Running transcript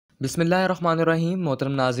बिस्मिल्लाहिर्रहमानिर्रहीम।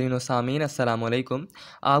 मोहतरम नाज़रीन व सामीन, अस्सलाम वालेकुम।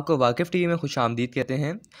 आपको वाकिफ़ टीवी में खुशामदीद कहते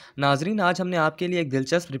हैं। नाज़रीन, आज हमने आपके लिए एक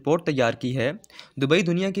दिलचस्प रिपोर्ट तैयार की है। दुबई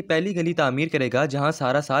दुनिया की पहली गली तामीर करेगा जहां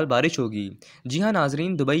सारा साल बारिश होगी। जी हां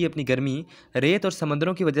नाज़रीन, दुबई अपनी गर्मी, रेत और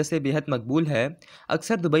समंदरों की वजह से बेहद मकबूल है।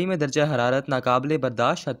 अक्सर दुबई में दर्जा हरारत नाकाबिले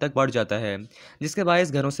बर्दाश्त हद तक बढ़ जाता है, जिसके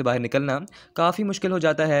बायस घरों से बाहर निकलना काफ़ी मुश्किल हो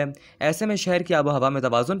जाता है। ऐसे में शहर की आबो हवा में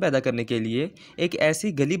तवाज़ुन पैदा करने के लिए एक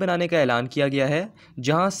ऐसी गली बनाने का ऐलान किया गया है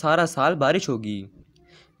जहां सारा साल बारिश होगी।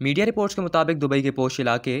 मीडिया रिपोर्ट्स के मुताबिक दुबई के पोश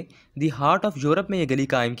इलाके दी हार्ट ऑफ यूरोप में यह गली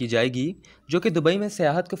कायम की जाएगी, जो कि दुबई में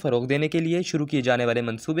सियाहत को फ़रोग देने के लिए शुरू किए जाने वाले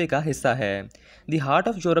मंसूबे का हिस्सा है। दी हार्ट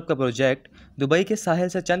ऑफ यूरोप का प्रोजेक्ट दुबई के साहिल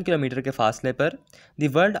से चंद किलोमीटर के फासले पर दी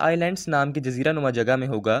वर्ल्ड आइलैंड्स नाम की जजीरा नुमा जगह में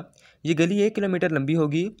होगा। ये गली 1 किलोमीटर लंबी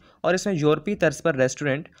होगी और इसमें यूरोपीय तर्ज पर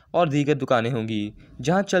रेस्टोरेंट और दीगर दुकानें होंगी,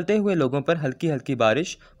 जहाँ चलते हुए लोगों पर हल्की हल्की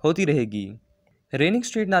बारिश होती रहेगी। रेनिंग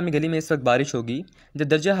स्ट्रीट नामी गली में इस वक्त बारिश होगी जब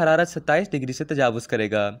दर्जा हरारत 27 डिग्री से तजावुज़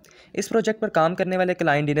करेगा। इस प्रोजेक्ट पर काम करने वाले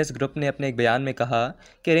क्लाइंट डीनेस ग्रुप ने अपने एक बयान में कहा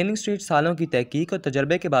कि रेनिंग स्ट्रीट सालों की तहकीक और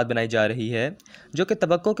तजर्बे के बाद बनाई जा रही है, जो कि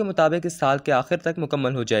तवक्को के मुताबिक इस साल के आखिर तक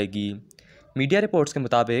मुकम्मल हो जाएगी। मीडिया रिपोर्ट्स के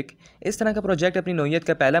मुताबिक इस तरह का प्रोजेक्ट अपनी नौइयत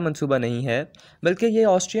का पहला मंसूबा नहीं है, बल्कि ये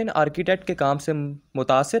ऑस्ट्रियन आर्किटेक्ट के काम से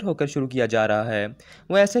मुतासिर होकर शुरू किया जा रहा है।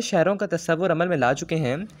 वो ऐसे शहरों का तस्वुर अमल में ला चुके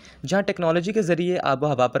हैं जहां टेक्नोलॉजी के ज़रिए आबो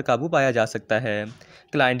हवा पर काबू पाया जा सकता है।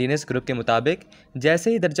 क्लाइंट डीनेस ग्रुप के मुताबिक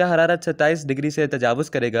जैसे ही दर्जा हरारत 27 डिग्री से तजावुज़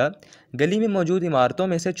करेगा, गली में मौजूद इमारतों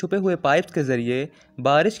में से छुपे हुए पाइप्स के ज़रिए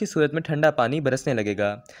बारिश की सूरत में ठंडा पानी बरसने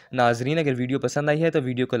लगेगा। नाजरीन, अगर वीडियो पसंद आई है तो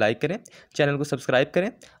वीडियो को लाइक करें, चैनल को सब्सक्राइब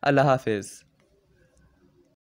करें। अल्लाह हाफिज़।